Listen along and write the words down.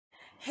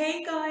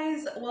Hey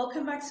guys,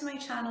 welcome back to my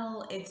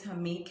channel. It's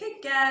me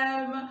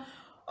again.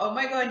 Oh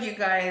my god, you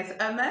guys,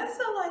 Hermes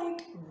are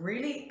like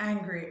really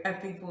angry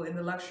at people in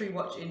the luxury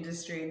watch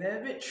industry.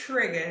 They're a bit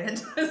triggered,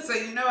 so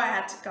you know I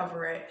had to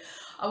cover it.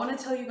 I want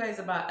to tell you guys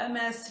about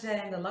Hermes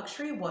today in the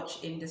luxury watch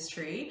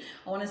industry.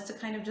 I want us to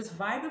kind of just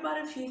vibe about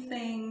a few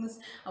things.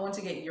 I want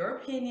to get your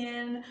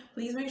opinion.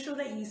 Please make sure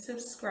that you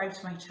subscribe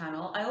to my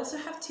channel. I also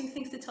have two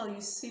things to tell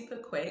you super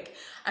quick.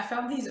 I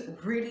found these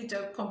really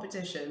dope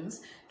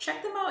competitions.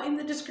 Check them out in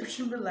the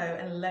description below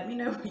and let me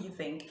know what you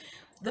think.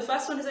 The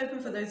first one is open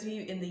for those of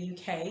you in the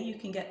UK. You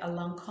can get a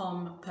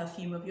Lancôme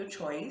perfume of your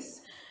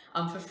choice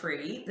for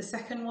free. The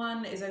second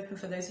one is open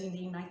for those of you in the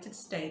United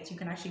States. You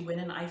can actually win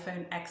an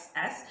iPhone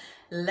XS.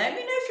 Let me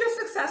know if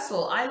you're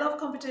successful. I love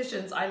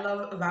competitions. I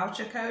love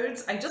voucher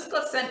codes. I just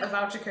got sent a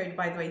voucher code,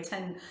 by the way,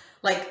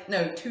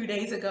 2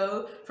 days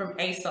ago from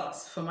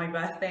ASOS for my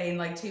birthday in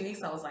like 2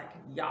 weeks. I was like,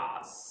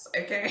 yes,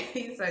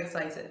 okay, so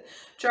excited.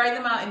 Try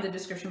them out in the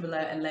description below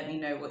and let me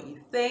know what you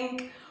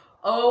think.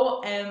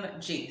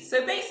 OMG.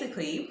 So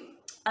basically,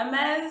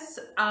 Hermes,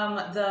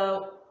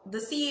 the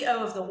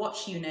CEO of the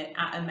watch unit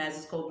at Hermes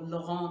is called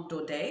Laurent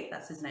Daudet,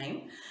 that's his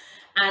name.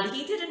 And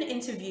he did an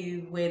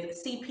interview with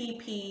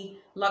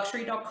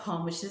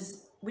cppluxury.com, which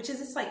is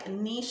this like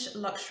niche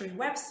luxury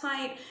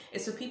website.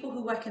 It's for people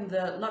who work in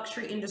the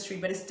luxury industry,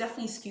 but it's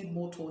definitely skewed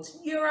more towards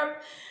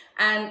Europe.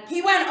 And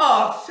he went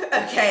off,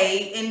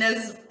 okay, in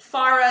as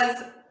far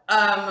as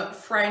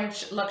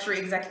French luxury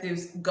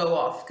executives go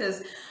off,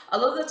 because a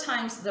lot of the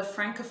times the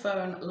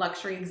francophone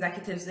luxury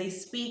executives, they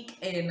speak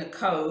in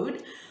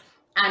code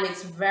and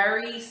it's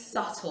very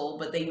subtle,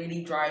 but they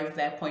really drive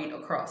their point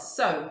across.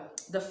 So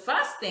the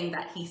first thing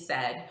that he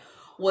said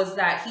was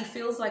that he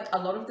feels like a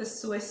lot of the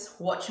Swiss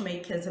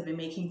watchmakers have been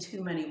making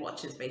too many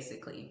watches,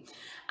 basically.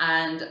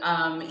 And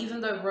even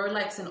though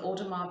Rolex and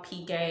Audemars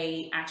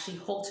Piguet actually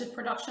halted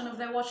production of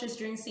their watches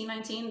during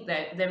C19,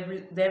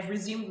 they've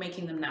resumed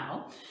making them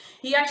now.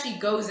 He actually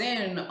goes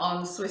in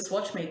on Swiss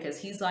watchmakers.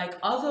 He's like,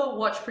 other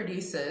watch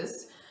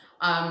producers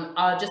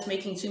are just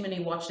making too many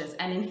watches.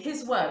 And in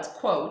his words,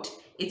 quote,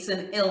 "It's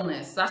an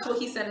illness." That's what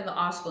he said in the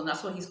article, and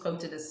that's what he's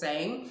quoted as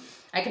saying.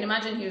 I can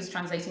imagine he was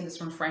translating this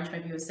from French.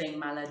 Maybe he was saying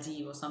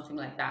maladie or something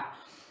like that.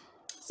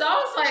 So I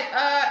was like,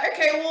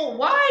 okay, well,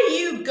 why are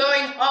you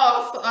going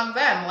off on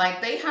them?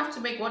 Like, they have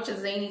to make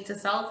watches, they need to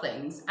sell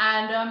things.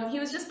 And he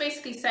was just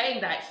basically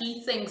saying that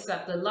he thinks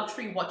that the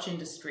luxury watch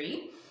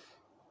industry,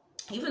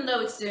 even though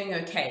it's doing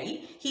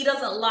okay, he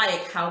doesn't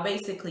like how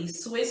basically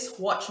Swiss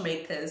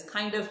watchmakers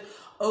kind of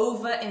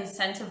over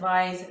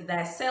incentivize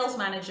their sales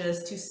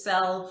managers to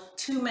sell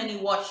too many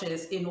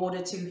watches in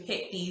order to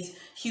hit these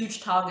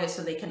huge targets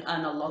so they can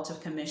earn a lot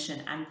of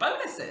commission and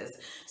bonuses.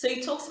 So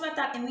he talks about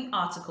that in the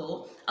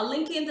article. I'll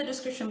link it in the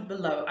description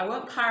below. I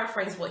won't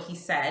paraphrase what he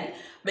said,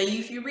 but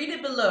if you read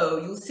it below,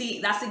 you'll see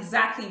that's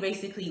exactly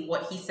basically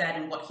what he said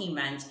and what he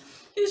meant.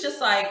 He was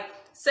just like,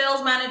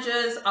 sales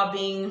managers are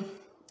being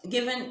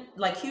given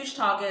like huge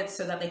targets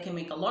so that they can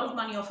make a lot of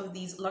money off of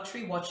these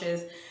luxury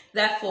watches.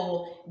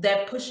 Therefore,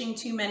 they're pushing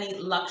too many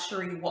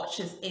luxury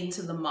watches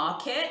into the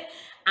market,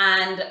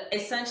 and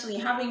essentially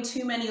having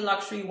too many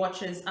luxury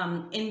watches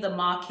in the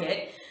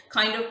market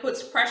kind of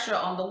puts pressure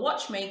on the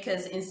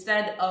watchmakers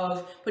instead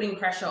of putting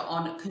pressure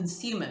on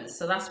consumers.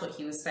 So that's what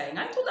he was saying.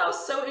 I thought that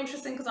was so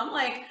interesting because I'm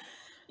like,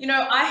 you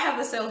know, I have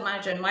a sales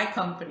manager in my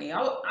company.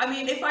 I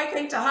mean, if I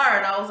came to her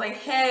and I was like,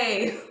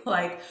 hey,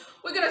 like,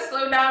 we're going to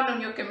slow down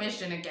on your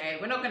commission again.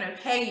 We're not going to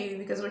pay you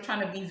because we're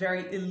trying to be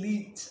very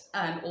elite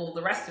and all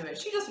the rest of it.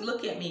 She just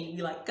look at me and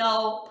be like,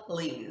 girl,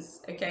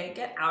 please, okay,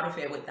 get out of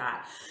here with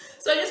that.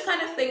 So I just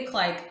kind of think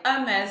like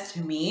Hermes,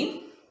 to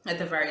me, at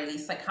the very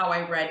least, like how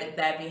I read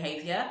their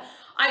behavior,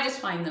 I just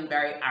find them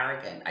very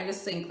arrogant. I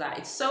just think that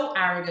it's so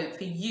arrogant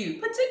for you,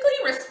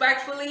 particularly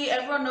respectfully.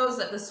 Everyone knows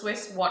that the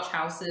Swiss watch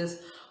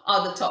houses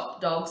are the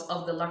top dogs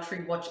of the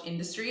luxury watch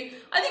industry.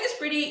 I think it's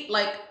pretty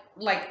like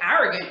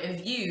arrogant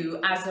of you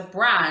as a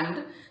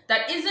brand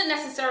that isn't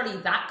necessarily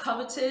that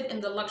coveted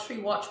in the luxury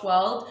watch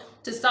world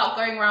to start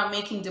going around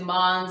making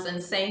demands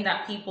and saying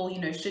that people, you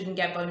know, shouldn't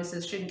get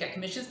bonuses, shouldn't get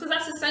commissions, because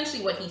that's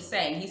essentially what he's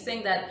saying. He's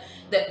saying that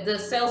the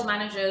sales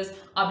managers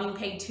are being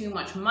paid too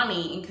much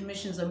money in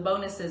commissions and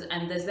bonuses,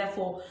 and there's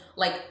therefore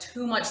like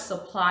too much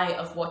supply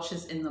of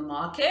watches in the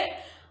market.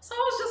 So I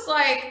was just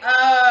like,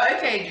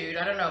 okay, dude,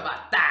 I don't know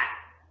about that.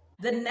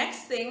 The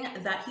next thing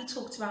that he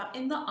talked about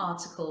in the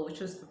article, which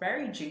was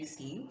very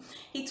juicy,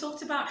 he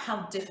talked about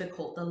how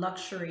difficult the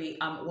luxury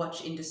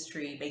watch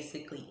industry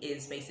basically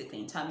is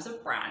in terms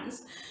of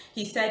brands.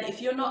 He said,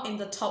 if you're not in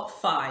the top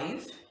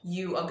 5,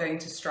 you are going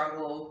to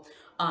struggle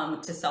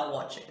to sell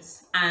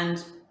watches.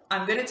 And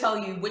I'm going to tell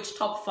you which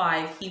top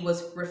 5 he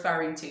was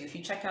referring to. If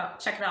you check it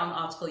out in the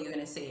article, you're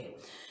going to see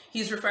it.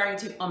 He's referring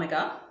to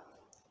Omega,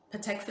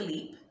 Patek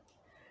Philippe,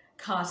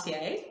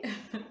 Cartier,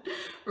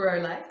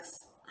 Rolex,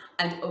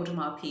 and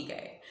Audemars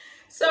Piguet.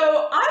 So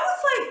I was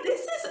like,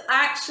 this is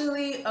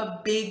actually a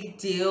big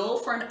deal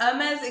for an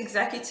Hermes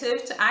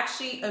executive to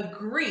actually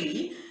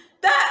agree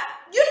that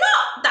you're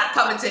not that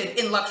coveted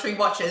in luxury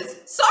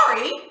watches.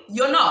 Sorry,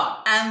 you're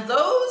not. And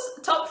those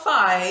top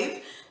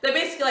 5, they're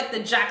basically like the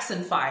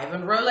Jackson 5,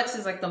 and Rolex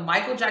is like the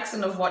Michael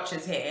Jackson of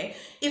watches here.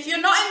 If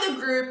you're not in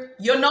the group,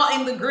 you're not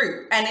in the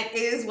group, and it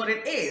is what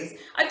it is.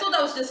 I thought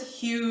that was just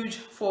huge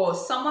for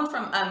someone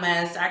from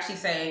Hermes to actually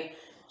say,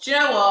 do you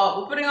know what,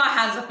 we're putting our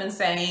hands up and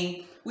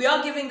saying, we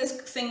are giving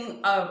this thing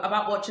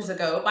about watches a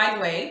go. By the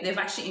way, they've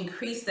actually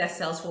increased their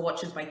sales for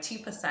watches by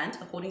 2%,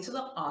 according to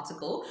the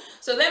article.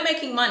 So they're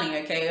making money,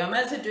 okay?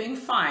 Hermes are doing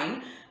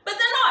fine, but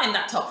they're not in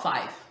that top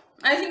 5.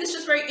 I think it's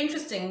just very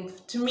interesting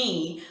to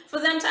me for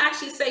them to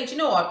actually say, do you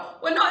know what,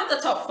 we're not in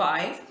the top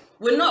 5.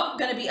 We're not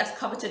going to be as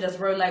coveted as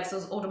Rolex,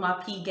 as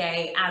Audemars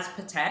Piguet, as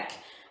Patek.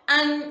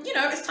 And, you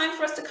know, it's time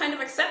for us to kind of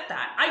accept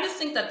that. I just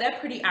think that they're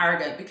pretty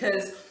arrogant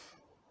because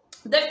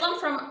they've gone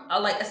from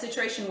like a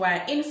situation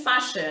where in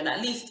fashion,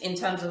 at least in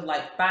terms of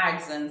like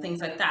bags and things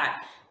like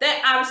that,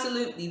 they're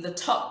absolutely the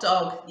top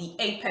dog, the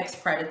apex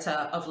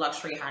predator of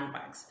luxury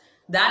handbags.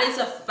 That is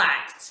a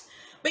fact.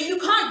 But you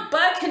can't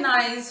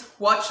Birkinize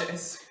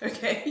watches,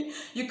 okay?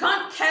 You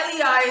can't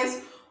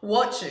Kellyize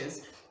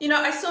watches. You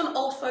know, I saw an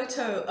old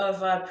photo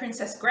of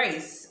Princess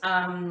Grace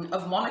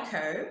of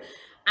Monaco,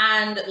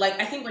 and like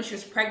I think when she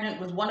was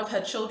pregnant with one of her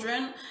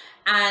children,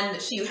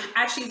 and she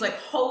actually is like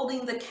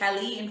holding the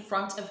Kelly in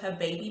front of her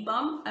baby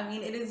bump. I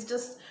mean, it is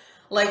just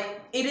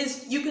like, it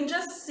is, you can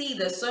just see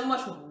there's so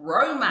much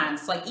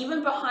romance, like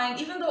even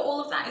behind, even though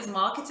all of that is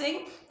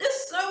marketing,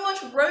 there's so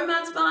much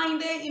romance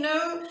behind it, you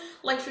know?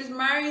 Like she was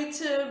married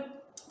to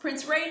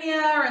Prince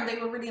Rainier and they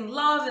were really in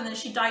love and then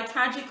she died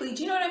tragically.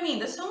 Do you know what I mean?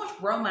 There's so much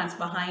romance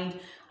behind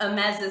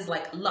Hermes's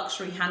like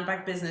luxury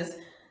handbag business.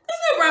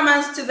 There's no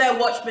romance to their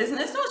watch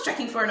business. No one's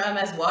checking for an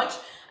Hermes watch.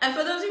 And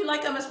for those who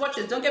like Hermes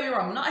watches, don't get me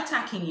wrong, I'm not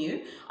attacking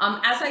you.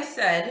 As I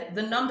said,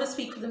 the numbers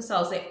speak for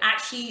themselves. They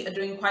actually are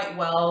doing quite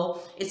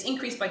well. It's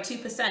increased by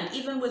 2%.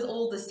 Even with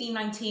all the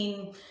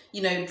C19,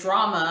 you know,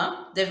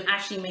 drama, they're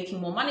actually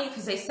making more money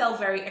because they sell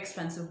very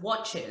expensive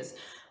watches.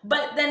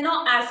 But they're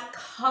not as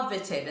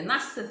coveted, and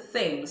that's the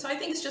thing. So I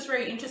think it's just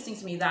very interesting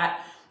to me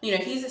that, you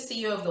know, he's the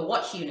CEO of the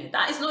watch unit.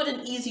 That is not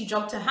an easy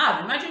job to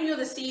have. Imagine you're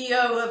the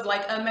CEO of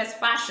like Hermes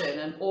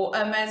Fashion, or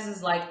Hermes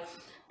is like,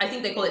 I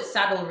think they call it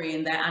saddlery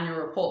in their annual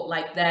report,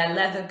 like their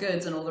leather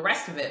goods and all the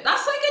rest of it.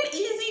 That's like an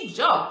easy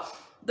job.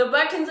 The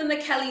Birkins and the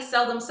Kellys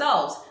sell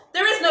themselves.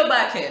 There is no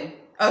Birkin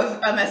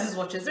of Hermes's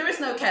watches. There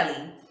is no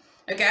Kelly.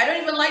 Okay, I don't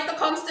even like the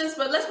Constance,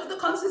 but let's put the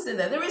Constance in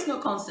there. There is no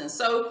Constance.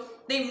 So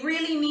they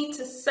really need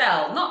to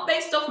sell, not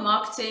based off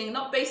marketing,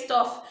 not based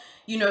off,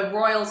 you know,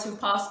 royals who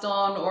passed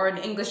on or an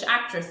English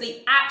actress.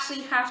 They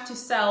actually have to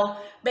sell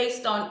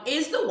based on,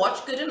 is the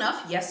watch good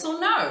enough? Yes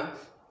or no?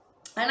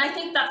 And I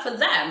think that for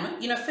them,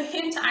 you know, for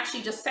him to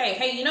actually just say,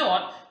 hey, you know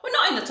what, we're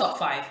not in the top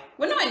 5.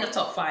 We're not in the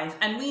top 5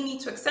 and we need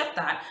to accept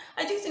that.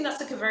 I do think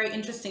that's like a very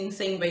interesting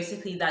thing,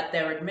 basically, that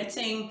they're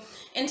admitting.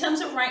 In terms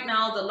of right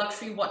now, the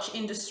luxury watch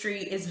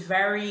industry is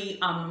very,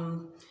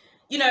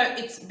 you know,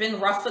 it's been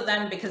rough for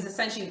them because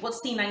essentially what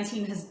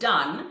C19 has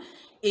done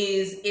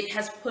is it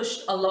has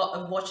pushed a lot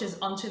of watches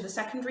onto the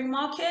secondary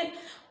market.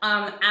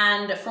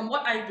 And from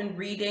what I've been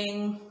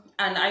reading,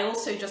 and I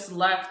also just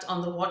lurked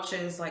on the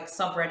watches like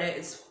subreddit,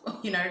 is,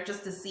 you know,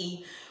 just to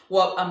see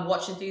what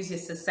watch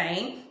enthusiasts are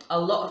saying. A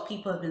lot of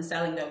people have been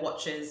selling their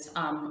watches,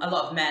 a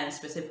lot of men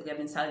specifically have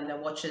been selling their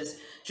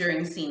watches during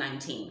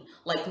C19,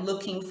 like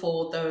looking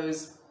for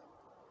those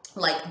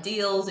like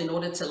deals in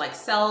order to like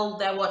sell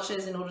their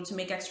watches in order to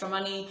make extra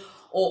money,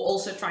 or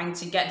also trying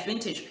to get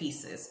vintage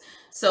pieces.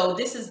 So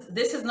this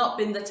has not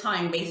been the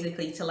time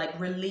basically to like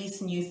release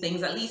new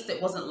things. At least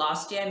it wasn't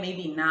last year.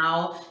 Maybe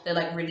now they're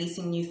like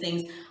releasing new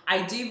things.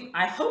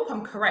 I hope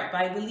I'm correct,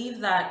 but I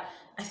believe that,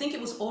 I think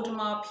it was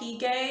Audemars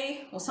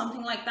Piguet or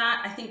something like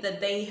that. I think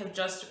that they have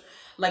just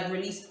like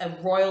released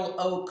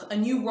a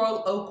new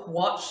Royal Oak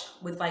watch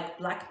with like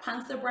Black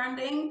Panther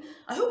branding.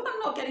 I hope I'm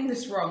not getting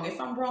this wrong.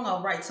 If I'm wrong,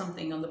 I'll write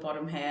something on the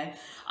bottom here.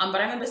 But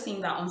I remember seeing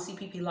that on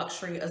CPP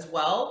Luxury as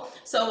well.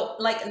 So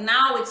like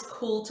now it's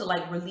cool to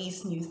like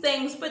release new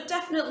things, but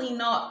definitely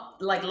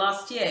not like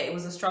last year. It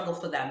was a struggle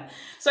for them.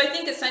 So I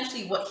think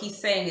essentially what he's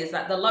saying is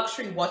that the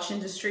luxury watch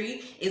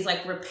industry is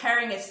like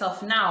repairing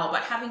itself now,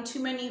 but having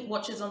too many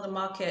watches on the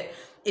market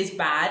is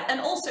bad. And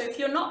also, if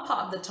you're not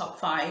part of the top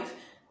 5,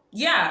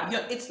 yeah,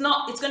 it's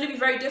going to be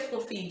very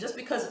difficult for you, just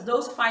because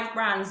those 5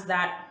 brands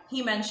that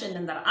he mentioned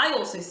and that I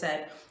also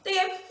said, they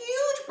have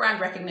huge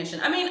brand recognition.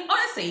 I mean,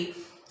 honestly,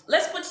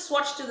 let's put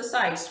Swatch to the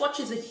side.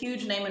 Swatch is a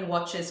huge name in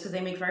watches because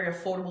they make very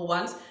affordable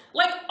ones.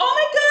 Like,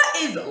 Omega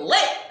is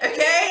lit,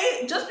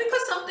 okay? Just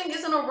because something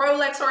isn't a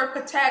Rolex or a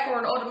Patek or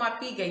an Audemars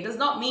Piguet does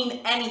not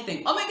mean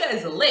anything. Omega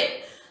is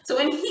lit. So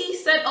when he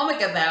said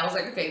Omega there, I was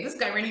like, okay, this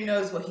guy really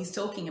knows what he's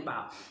talking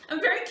about. I'm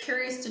very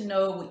curious to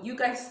know what you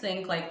guys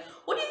think. Like,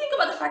 what do you think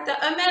about the fact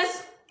that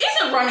Hermes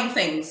isn't running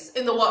things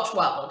in the watch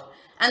world?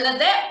 And that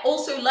they're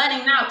also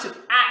learning now to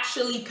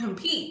actually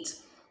compete.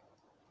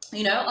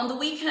 You know, on the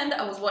weekend,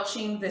 I was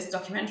watching this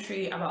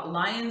documentary about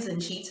lions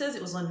and cheetahs.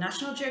 It was on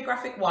National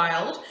Geographic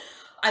Wild.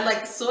 I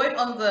like saw it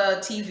on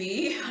the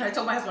TV. I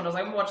told my husband, I was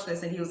like, watch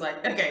this. And he was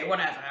like, okay,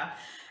 whatever.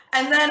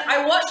 And then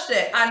I watched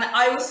it and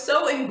I was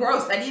so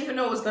engrossed. I didn't even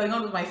know what was going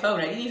on with my phone.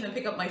 I didn't even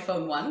pick up my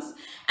phone once.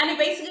 And it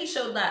basically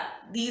showed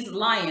that these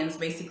lions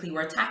basically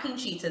were attacking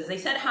cheetahs. They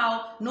said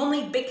how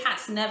normally big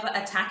cats never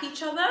attack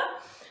each other.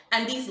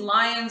 And these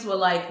lions were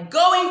like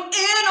going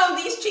in on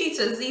these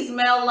cheetahs, these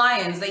male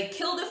lions. They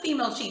killed a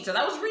female cheetah.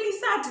 That was really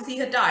sad to see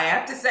her die, I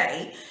have to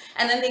say.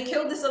 And then they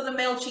killed this other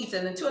male cheetah.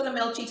 And the two other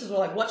male cheetahs were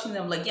like watching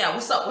them like, yeah,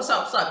 what's up, what's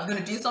up, what's up? You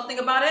gonna do something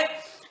about it?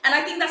 And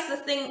I think that's the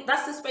thing,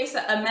 that's the space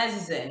that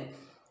Hermes is in.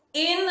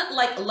 In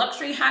like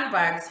luxury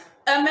handbags,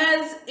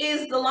 Hermes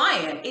is the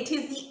lion. It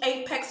is the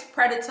apex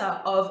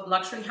predator of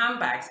luxury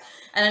handbags.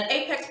 And an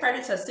apex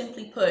predator,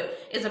 simply put,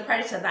 is a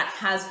predator that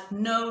has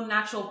no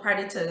natural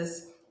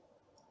predators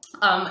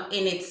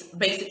in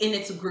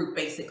its group,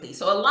 basically.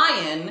 So a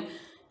lion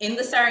in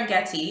the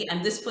Serengeti,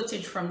 and this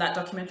footage from that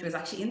documentary is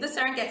actually in the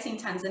Serengeti in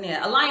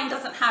Tanzania, a lion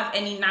doesn't have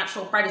any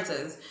natural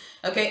predators.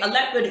 Okay, a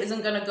leopard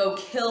isn't gonna go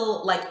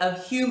kill like a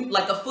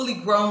fully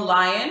grown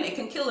lion. It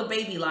can kill a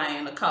baby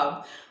lion, a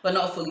cub, but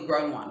not a fully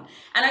grown one.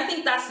 And I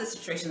think that's the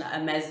situation that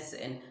Hermes is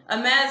in.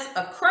 Hermes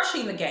are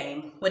crushing the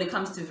game when it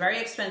comes to very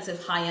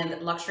expensive high-end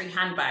luxury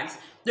handbags.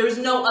 There is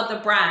no other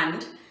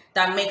brand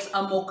that makes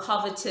a more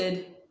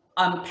coveted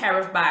pair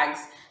of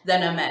bags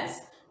than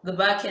Hermes. The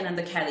Birkin and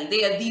the Kelly,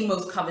 they are the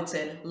most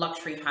coveted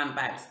luxury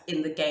handbags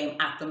in the game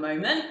at the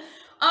moment.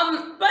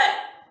 But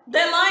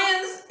they're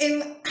lions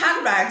in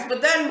handbags,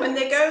 but then when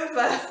they go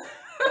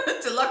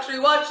over to luxury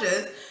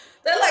watches,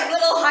 they're like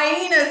little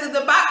hyenas in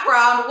the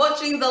background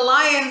watching the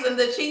lions and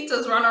the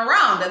cheetahs run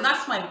around, and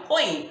that's my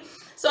point.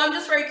 So I'm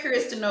just very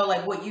curious to know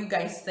like what you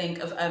guys think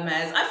of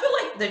Hermes. I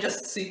feel like they're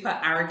just super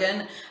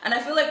arrogant, and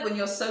I feel like when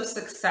you're so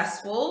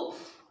successful,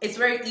 it's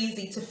very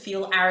easy to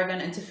feel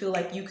arrogant and to feel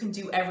like you can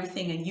do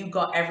everything and you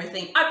got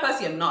everything. I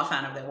personally am not a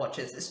fan of their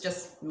watches. It's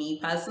just me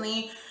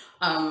personally.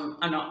 I'm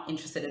not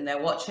interested in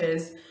their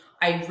watches.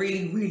 I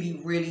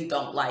really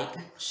don't like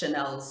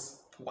Chanel's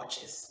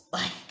watches.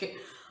 Like,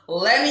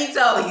 let me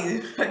tell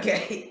you,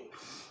 okay?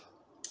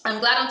 I'm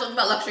glad I'm talking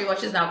about luxury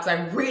watches now because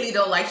I really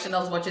don't like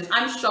Chanel's watches.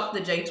 I'm shocked the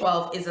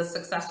J12 is as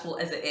successful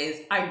as it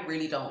is. I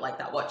really don't like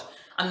that watch.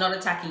 I'm not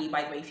attacking you,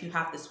 by the way, if you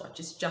have this watch.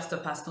 It's just a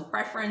personal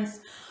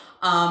preference.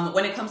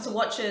 When it comes to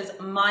watches,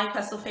 my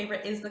personal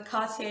favorite is the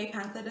Cartier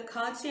Panther de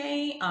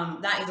Cartier.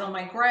 That is on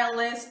my grail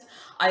list.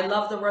 I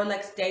love the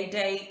Rolex Day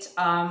Date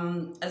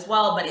as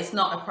well, but it's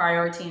not a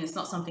priority and it's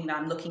not something that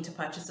I'm looking to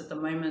purchase at the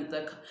moment.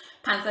 The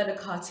Panther de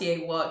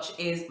Cartier watch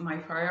is my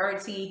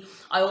priority.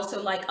 I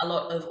also like a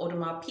lot of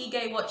Audemars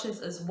Piguet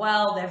watches as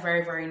well. They're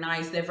very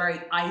nice. They're very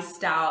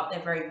iced out. They're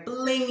very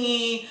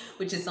blingy,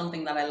 which is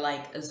something that I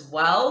like as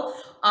well.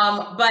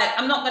 But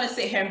I'm not going to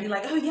sit here and be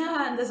like, oh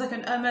yeah, and there's like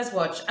an Hermes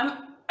watch.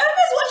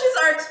 Hermes watches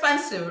are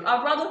expensive.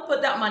 I'd rather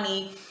put that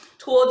money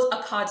towards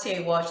a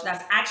Cartier watch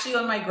that's actually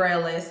on my grail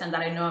list and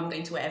that I know I'm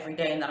going to wear every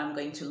day and that I'm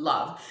going to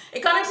love.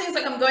 It kind of seems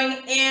like I'm going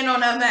in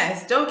on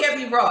Hermes. Don't get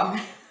me wrong.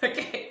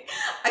 Okay,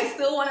 I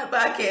still want a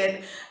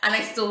Birkin and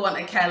I still want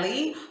a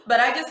Kelly, but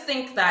I just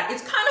think that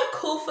it's kind of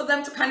cool for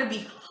them to kind of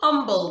be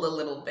humbled a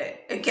little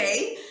bit,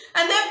 okay?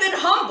 And they've been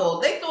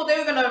humbled. They thought they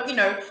were gonna, you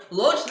know,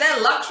 launch their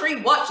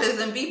luxury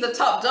watches and be the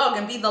top dog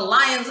and be the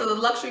lions of the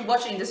luxury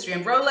watch industry.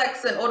 And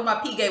Rolex and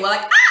Audemars Piguet were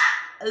like,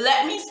 ah,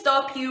 let me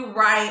stop you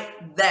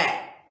right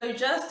there. So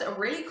just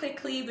really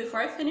quickly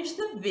before I finish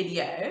the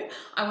video,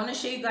 I want to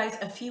show you guys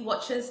a few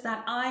watches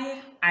that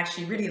I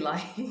actually really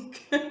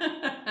like.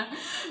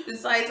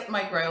 Besides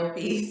my grail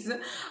piece,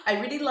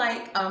 I really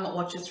like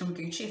watches from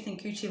Gucci. I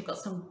think Gucci have got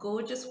some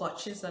gorgeous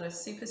watches that are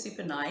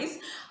super nice.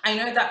 I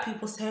know that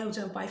people say, oh,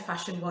 don't buy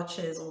fashion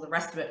watches, all the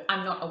rest of it.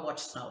 I'm not a watch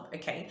snob,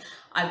 okay?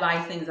 I buy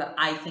things that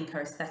I think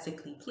are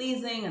aesthetically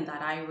pleasing and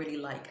that I really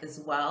like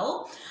as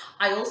well.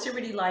 I also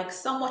really like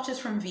some watches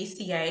from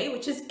VCA,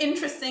 which is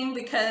interesting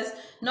because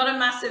not a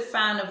massive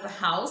fan of the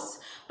house,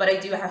 but I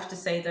do have to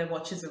say their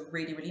watches are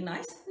really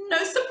nice.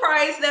 No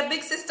surprise, their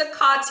big sister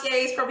Cartier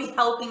is probably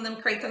helping them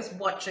create those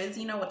watches.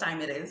 You know what time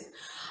it is.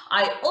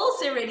 I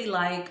also really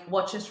like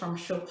watches from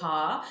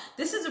Chopard.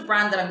 This is a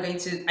brand that I'm going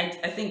to,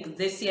 I think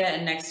this year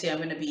and next year, I'm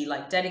going to be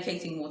like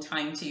dedicating more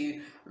time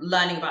to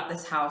learning about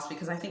this house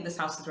because I think this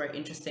house is very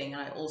interesting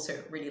and I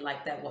also really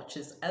like their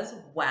watches as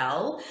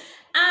well.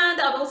 And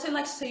I'd also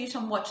like to tell you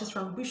some watches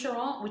from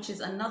Boucheron, which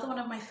is another one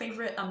of my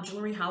favorite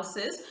jewelry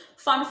houses.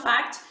 Fun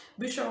fact,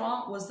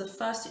 Boucheron was the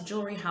first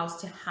jewelry house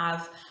to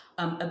have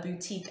a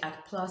boutique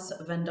at Place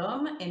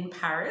Vendôme in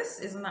Paris.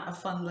 Isn't that a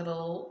fun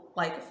little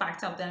like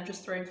fact out there I'm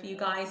just throwing for you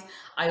guys?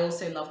 I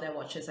also love their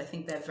watches. I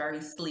think they're very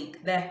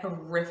sleek. They're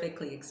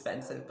horrifically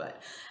expensive,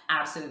 but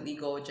absolutely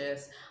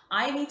gorgeous.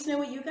 I need to know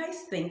what you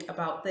guys think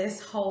about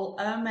this whole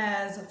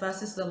Hermes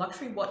versus the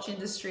luxury watch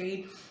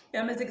industry.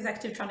 Hermes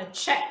executive trying to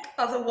check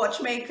other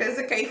watchmakers,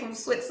 okay, from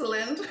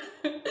Switzerland.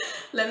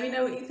 Let me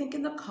know what you think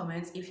in the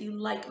comments. If you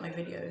like my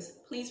videos,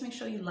 please make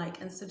sure you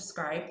like and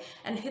subscribe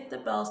and hit the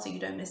bell so you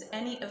don't miss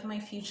any of my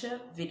future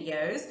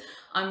videos.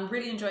 I'm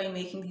really enjoying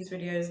making these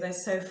videos. They're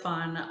so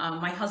fun.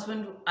 My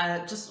husband,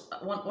 just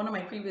one of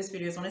my previous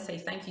videos, I want to say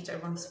thank you to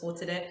everyone who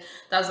supported it.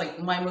 That was like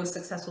my most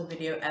successful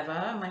video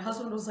ever. My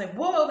husband was like,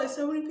 whoa, there's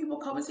so many people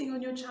commenting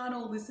on your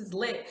channel. This is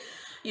lit.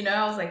 You know,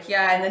 I was like,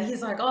 yeah. And then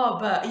he's like, oh,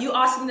 but are you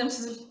asking them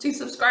to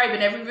subscribe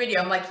in every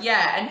video? I'm like,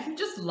 yeah. And he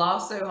just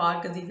laughs so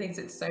hard because he thinks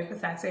it's so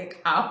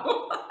pathetic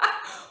how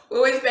we're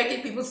always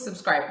begging people to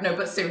subscribe. No,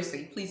 but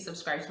seriously, please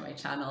subscribe to my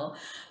channel.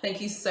 Thank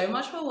you so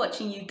much for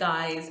watching, you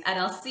guys. And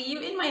I'll see you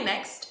in my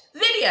next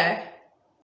video.